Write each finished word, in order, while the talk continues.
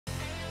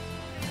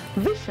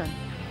Vision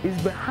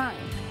is behind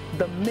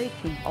the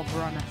making of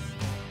runners.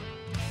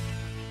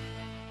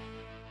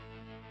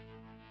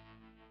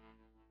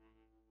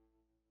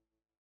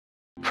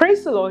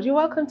 Praise the Lord. You're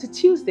welcome to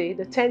Tuesday,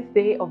 the 10th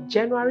day of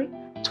January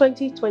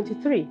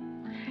 2023.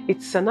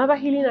 It's another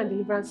healing and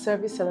deliverance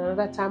service and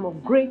another time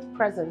of great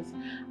presence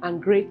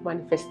and great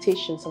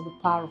manifestations of the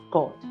power of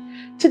God.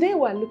 Today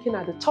we're looking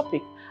at the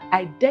topic,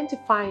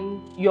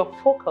 identifying your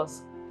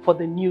focus for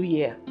the new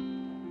year.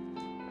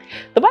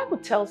 The Bible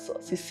tells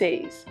us, it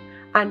says,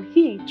 "And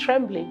he,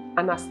 trembling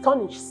and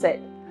astonished, said,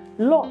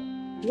 Lord,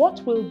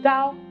 what wilt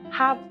thou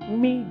have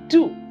me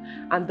do?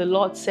 And the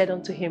Lord said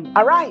unto him,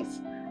 Arise,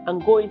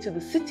 and go into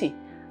the city,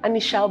 and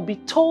it shall be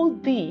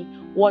told thee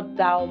what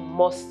thou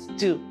must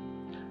do."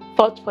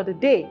 Thought for the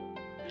day.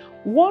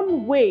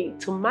 One way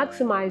to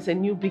maximize a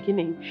new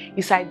beginning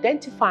is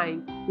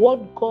identifying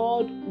what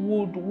God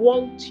would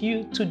want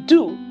you to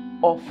do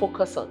or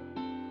focus on.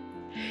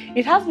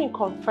 It has been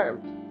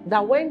confirmed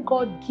that when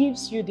God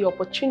gives you the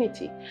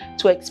opportunity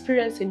to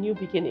experience a new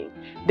beginning,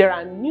 there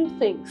are new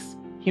things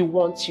He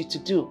wants you to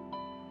do.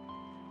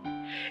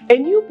 A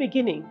new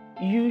beginning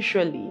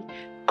usually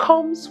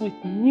comes with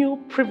new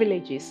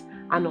privileges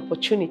and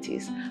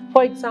opportunities.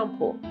 For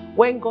example,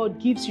 when God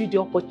gives you the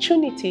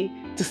opportunity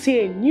to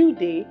see a new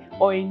day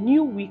or a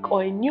new week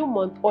or a new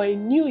month or a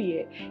new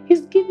year,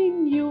 He's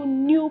giving you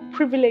new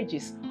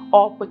privileges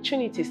or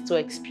opportunities to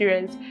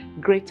experience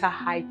greater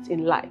heights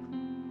in life.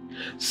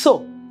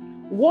 So,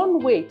 one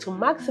way to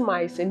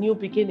maximize a new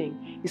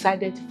beginning is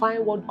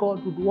identifying what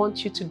God would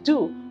want you to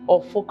do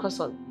or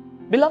focus on.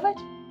 Beloved,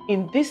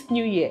 in this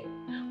new year,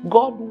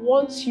 God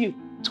wants you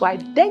to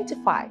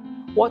identify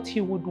what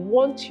He would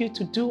want you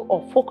to do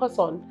or focus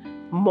on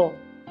more.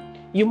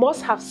 You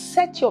must have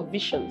set your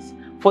visions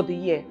for the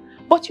year,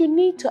 but you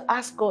need to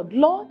ask God,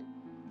 Lord,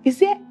 is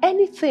there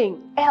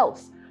anything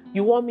else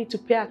you want me to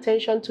pay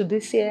attention to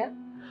this year?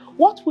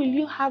 What will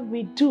you have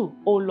me do,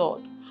 O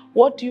Lord?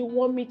 What do you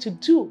want me to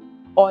do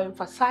or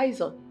emphasize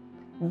on?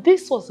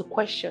 This was the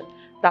question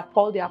that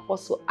Paul the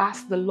Apostle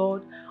asked the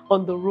Lord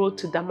on the road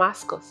to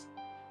Damascus.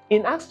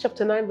 In Acts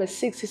chapter 9 verse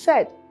 6, he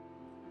said,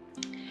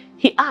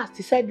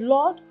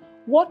 Lord,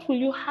 what will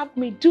you have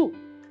me do?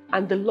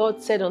 And the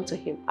Lord said unto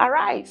him,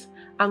 Arise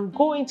and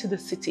go into the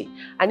city,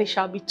 and it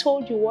shall be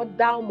told you what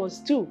thou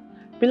must do.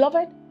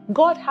 Beloved,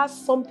 God has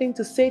something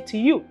to say to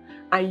you,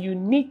 and you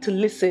need to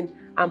listen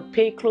and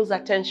pay close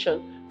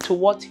attention to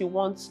what He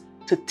wants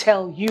to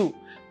tell you.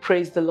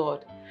 Praise the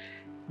Lord.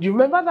 Do you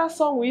remember that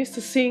song we used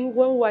to sing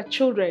when we were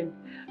children?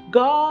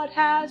 God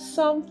has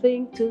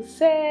something to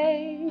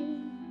say.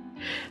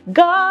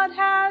 God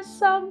has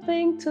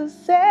something to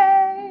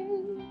say.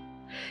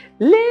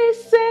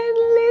 Listen,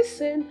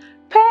 listen,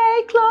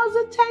 pay close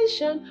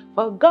attention,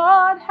 for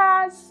God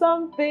has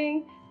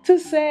something to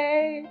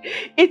say.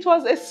 It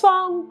was a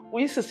song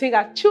we used to sing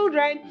as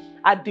children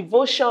at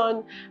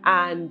devotion,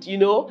 and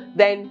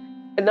then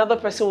another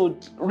person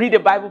would read a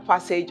Bible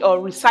passage or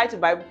recite a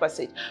Bible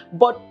passage.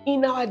 But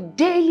in our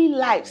daily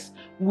lives,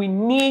 we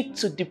need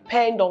to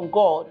depend on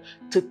God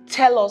to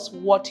tell us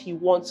what He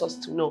wants us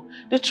to know.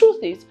 The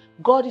truth is,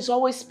 God is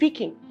always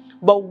speaking,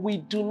 but we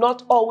do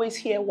not always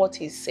hear what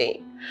He's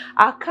saying.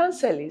 Our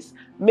counsel is,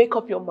 make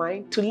up your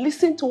mind to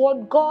listen to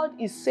what God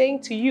is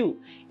saying to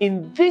you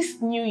in this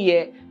new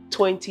year,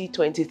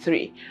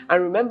 2023.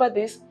 And remember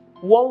this,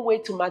 one way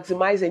to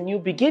maximize a new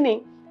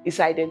beginning is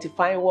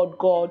identifying what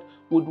God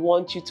would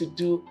want you to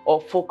do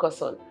or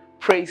focus on.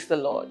 Praise the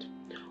Lord.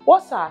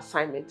 What's our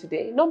assignment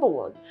today? Number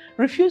one,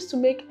 refuse to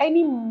make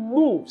any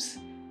moves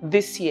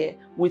this year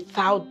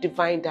without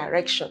divine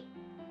direction.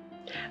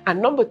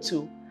 And number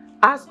two,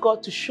 ask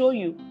God to show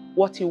you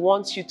what He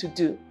wants you to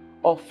do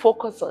or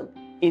focus on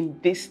in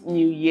this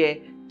new year,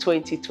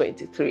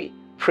 2023.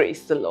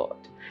 Praise the Lord.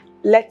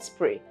 Let's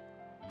pray.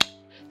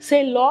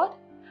 Say, Lord,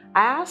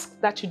 I ask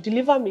that you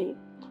deliver me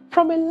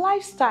from a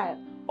lifestyle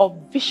of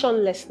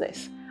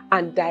visionlessness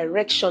and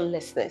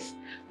directionlessness.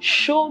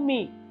 Show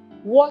me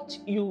what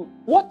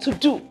to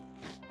do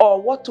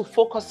or what to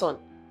focus on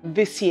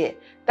this year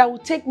that will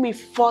take me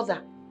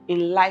further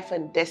in life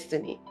and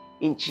destiny.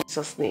 In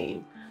Jesus'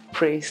 name,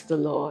 praise the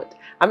Lord.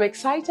 I'm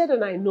excited,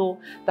 and I know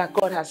that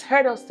God has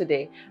heard us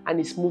today and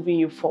is moving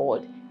you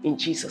forward in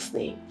Jesus'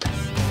 name.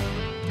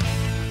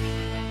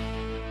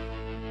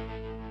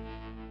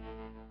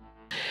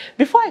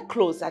 Before I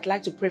close, I'd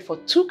like to pray for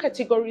two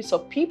categories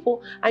of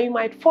people, and you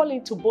might fall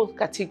into both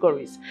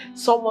categories.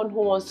 Someone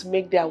who wants to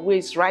make their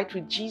ways right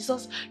with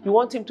Jesus. You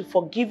want Him to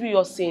forgive you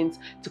your sins,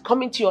 to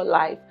come into your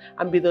life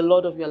and be the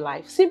Lord of your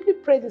life. Simply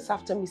pray this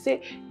after me.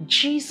 Say,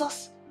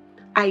 Jesus,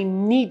 I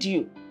need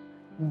you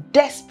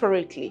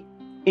desperately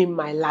in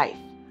my life.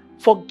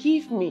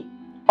 Forgive me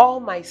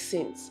all my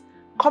sins.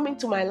 Come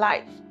into my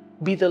life.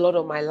 Be the Lord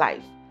of my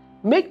life.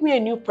 Make me a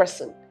new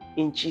person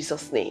in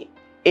Jesus' name.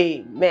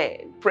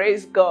 Amen.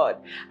 Praise God.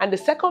 And the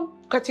second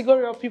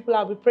category of people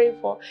I'll be praying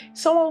for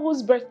is someone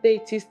whose birthday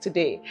it is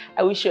today.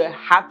 I wish you a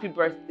happy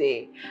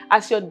birthday.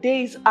 As your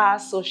days are,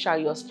 so shall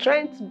your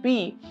strength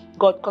be.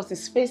 God cause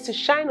His face to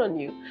shine on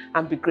you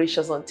and be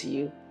gracious unto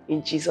you.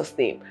 in Jesus'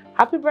 name.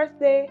 Happy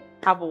birthday.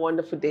 Have a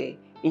wonderful day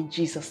in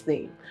Jesus'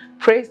 name.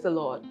 Praise the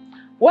Lord.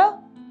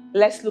 Well,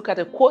 let's look at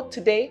a quote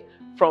today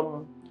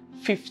from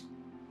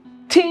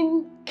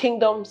 15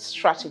 Kingdom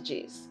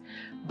Strategies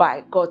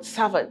by God's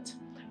servant.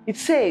 It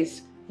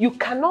says, you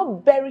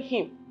cannot bury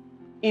him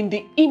in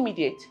the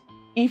immediate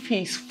if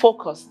he is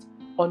focused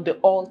on the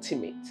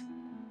ultimate.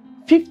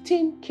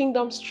 15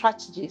 Kingdom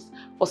Strategies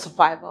for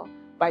Survival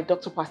by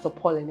Dr. Pastor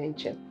Paul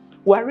Enenche.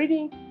 We're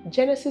reading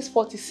Genesis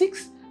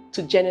 46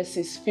 to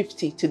Genesis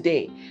 50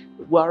 today.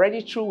 We're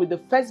already through with the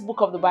first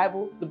book of the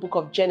Bible, the book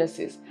of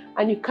Genesis,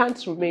 and you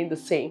can't remain the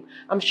same.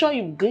 I'm sure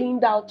you've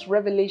gleaned out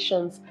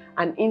revelations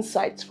and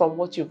insights from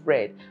what you've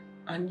read,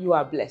 and you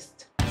are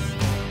blessed.